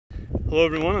Hello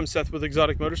everyone, I'm Seth with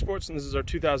Exotic Motorsports, and this is our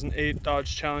 2008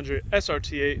 Dodge Challenger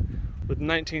SRT8 with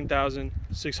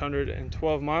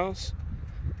 19,612 miles.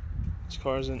 This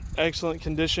car is in excellent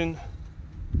condition.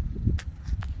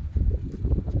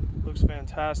 Looks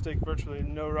fantastic, virtually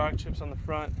no rock chips on the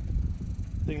front.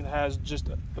 I think it has just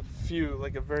a few,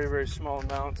 like a very small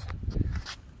amount.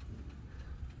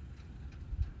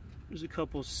 There's a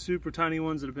couple super tiny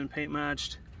ones that have been paint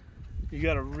matched. You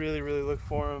gotta really look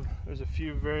for them. There's a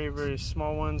few very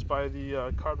small ones by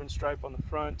the carbon stripe on the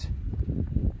front.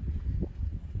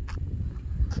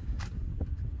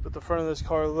 But the front of this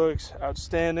car looks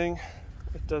outstanding.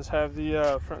 It does have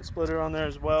the front splitter on there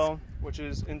as well, which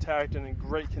is intact and in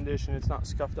great condition. It's not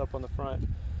scuffed up on the front.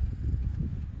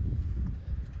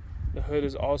 The hood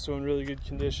is also in really good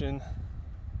condition.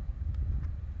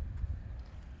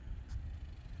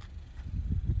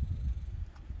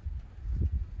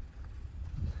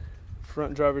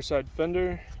 Front driver's side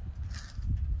fender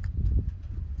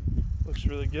looks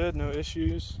really good, no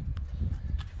issues.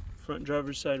 Front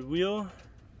driver's side wheel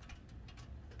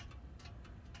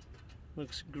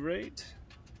looks great.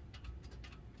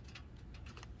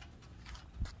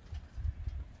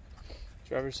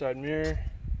 Driver's side mirror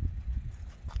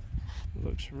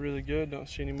looks really good, don't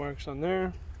see any marks on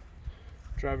there.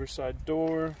 Driver's side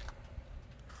door,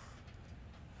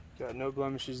 got no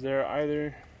blemishes there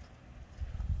either.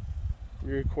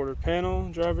 Rear quarter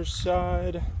panel, driver's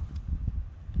side.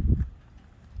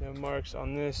 No marks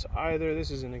on this either. This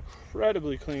is an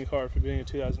incredibly clean car for being a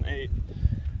 2008.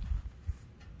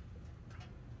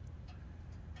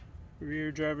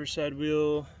 Rear driver's side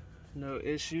wheel, no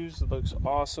issues. It looks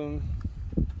awesome.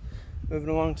 Moving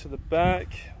along to the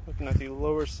back, looking at the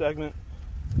lower segment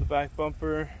of the back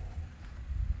bumper.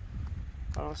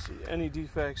 I don't see any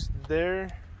defects there.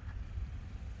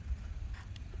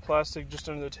 Plastic just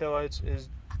under the taillights is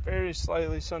very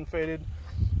slightly sun faded,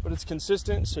 but it's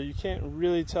consistent, so you can't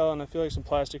really tell, and I feel like some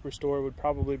plastic restore would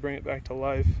probably bring it back to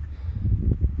life.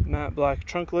 Matte black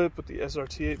trunk lip with the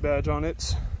SRT8 badge on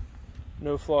it.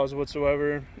 No flaws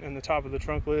whatsoever. And the top of the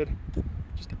trunk lid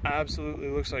just absolutely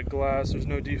looks like glass. There's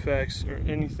no defects or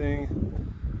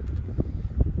anything.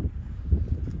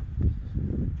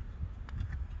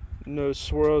 No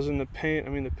swirls in the paint.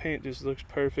 I mean, the paint just looks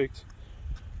perfect.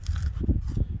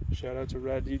 Shout out to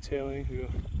Rad Detailing, who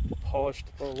polished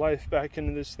the life back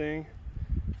into this thing.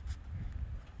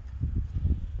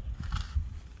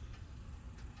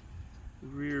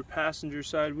 Rear passenger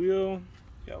side wheel,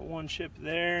 got one chip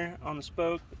there on the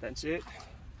spoke, but that's it.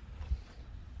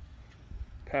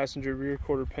 Passenger rear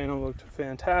quarter panel looked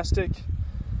fantastic.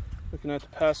 Looking at the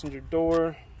passenger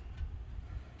door,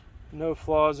 no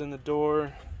flaws in the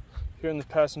door. Here in the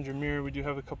passenger mirror, we do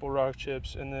have a couple rock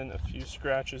chips and then a few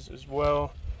scratches as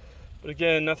well. But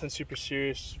again, nothing super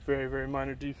serious, very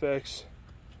minor defects.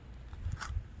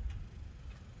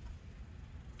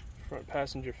 Front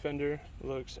passenger fender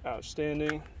looks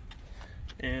outstanding.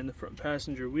 And the front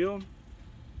passenger wheel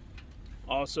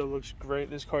also looks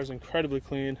great. This car is incredibly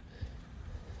clean.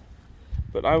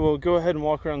 But I will go ahead and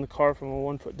walk around the car from a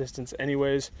 1 foot distance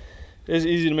anyways. It is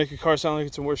easy to make a car sound like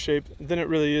it's in worse shape than it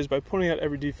really is by pointing out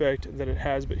every defect that it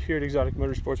has, but here at Exotic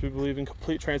Motorsports we believe in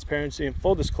complete transparency and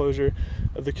full disclosure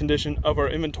of the condition of our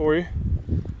inventory.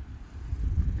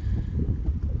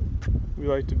 We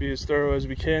like to be as thorough as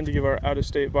we can to give our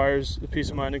out-of-state buyers the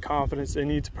peace of mind and confidence they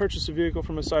need to purchase a vehicle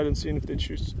from a sight unseen if they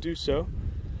choose to do so.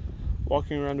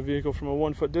 Walking around a vehicle from a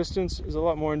 1 foot distance is a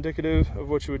lot more indicative of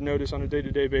what you would notice on a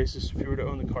day-to-day basis if you were to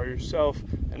own the car yourself,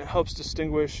 and it helps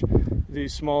distinguish the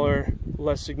smaller,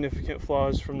 less significant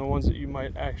flaws from the ones that you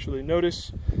might actually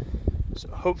notice. So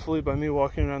hopefully by me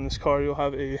walking around this car, you'll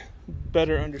have a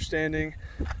better understanding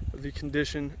of the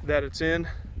condition that it's in.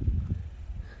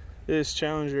 This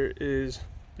Challenger is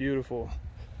beautiful.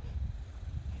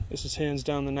 This is hands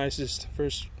down the nicest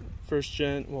first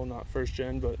gen, well not first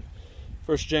gen, but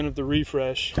first gen of the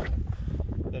refresh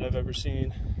that I've ever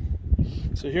seen.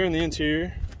 So here in the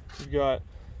interior, we've got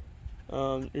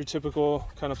your typical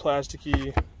kind of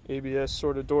plasticky ABS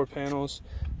sort of door panels,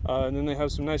 and then they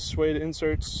have some nice suede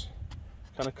inserts,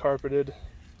 kind of carpeted.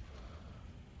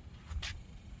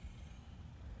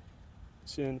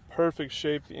 It's in perfect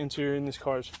shape. The interior in this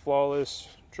car is flawless.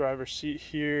 Driver's seat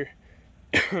here,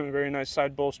 very nice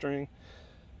side bolstering,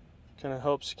 kind of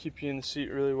helps keep you in the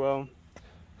seat really well.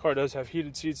 Car does have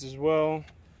heated seats as well,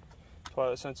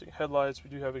 twilight sensing headlights. We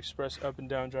do have express up and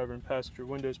down driver and passenger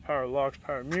windows, power locks,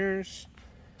 power mirrors.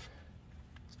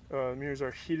 Mirrors are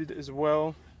heated as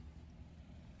well.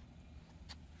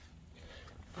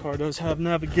 Car does have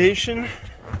navigation,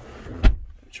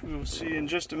 which we will see in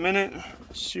just a minute.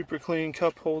 Super clean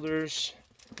cup holders.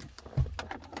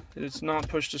 It's not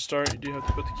push to start. You do have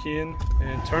to put the key in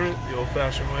and turn it the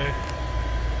old-fashioned way.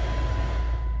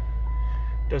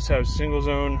 It does have single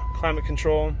zone climate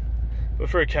control, but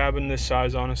for a cabin this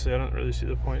size, honestly, I don't really see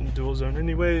the point in dual zone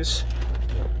anyways.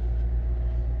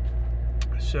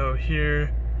 So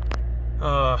here,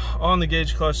 on the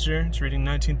gauge cluster, it's reading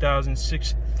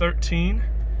 19,613.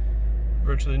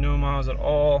 Virtually no miles at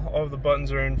all. All of the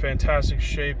buttons are in fantastic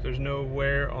shape. There's no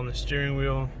wear on the steering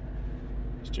wheel.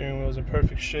 Steering wheel is in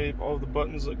perfect shape. All of the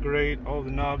buttons look great. All of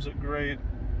the knobs look great.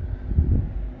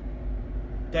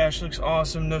 Dash looks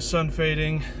awesome. No sun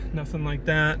fading. Nothing like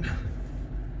that.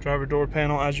 Driver door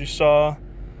panel, as you saw,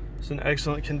 is in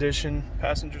excellent condition.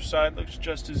 Passenger side looks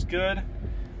just as good.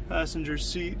 Passenger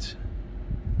seat,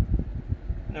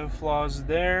 no flaws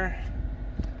there.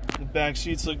 The back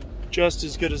seats look just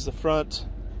as good as the front.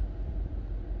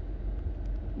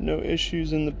 No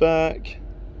issues in the back.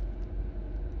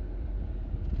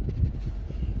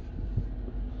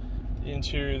 The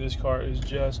interior of this car is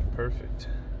just perfect.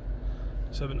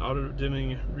 Just have an auto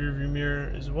dimming rear view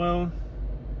mirror as well.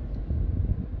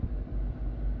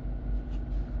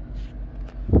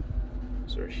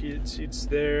 So our heated seats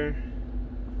there.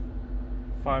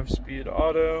 5-speed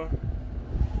auto.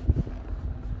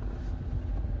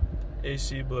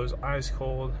 AC blows ice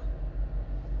cold.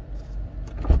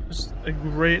 Just a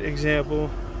great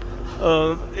example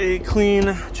of a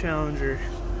clean Challenger.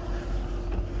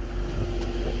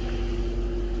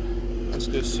 Let's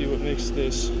go see what makes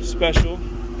this special.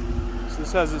 So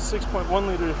this has a 6.1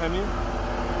 liter Hemi,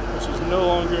 which is no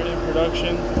longer in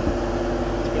production.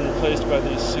 It's been replaced by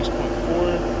the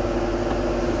 6.4.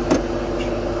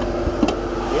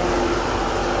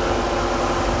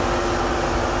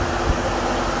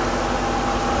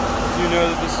 You know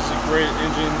that this is a great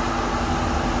engine,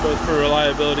 both for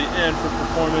reliability and for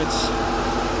performance.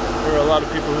 There are a lot of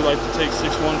people who like to take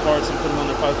 6.1 parts and put them on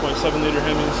their 5.7 liter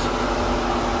Hemis.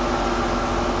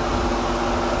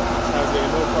 This has a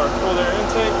Mopar cold air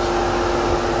intake.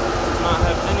 Does not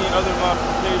have any other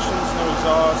modifications, no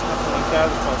exhaust, nothing like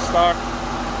that. It's all stock.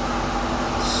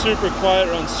 Super quiet,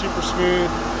 runs super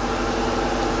smooth.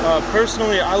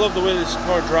 Personally, I love the way this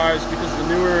car drives because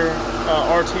the newer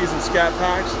RTs and Scat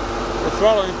Packs, the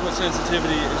throttle input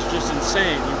sensitivity is just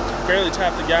insane. You barely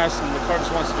tap the gas and the car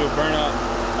just wants to do a burnout.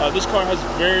 This car has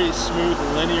very smooth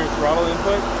linear throttle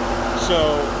input,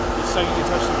 so the second you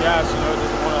touch the gas, you know it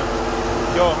doesn't want to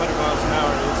go 100 miles an hour.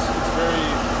 It's very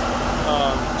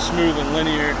smooth and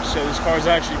linear, so this car is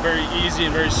actually very easy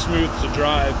and very smooth to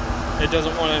drive. It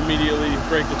doesn't want to immediately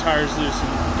break the tires loose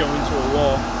and go into a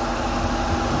wall.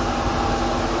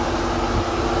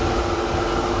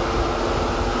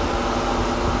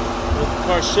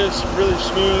 The car shifts really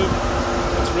smooth,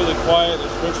 it's really quiet,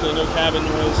 there's virtually no cabin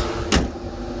noise.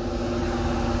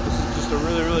 This is just a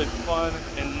really, really fun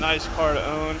and nice car to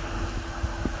own.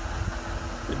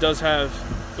 It does have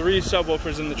 3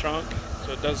 subwoofers in the trunk,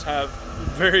 so it does have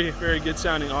very, very good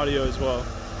sounding audio as well.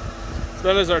 So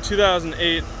that is our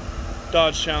 2008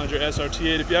 Dodge Challenger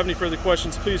SRT8. If you have any further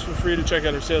questions, please feel free to check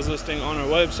out our sales listing on our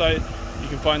website. You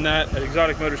can find that at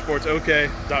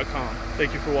exoticmotorsportsok.com.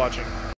 Thank you for watching.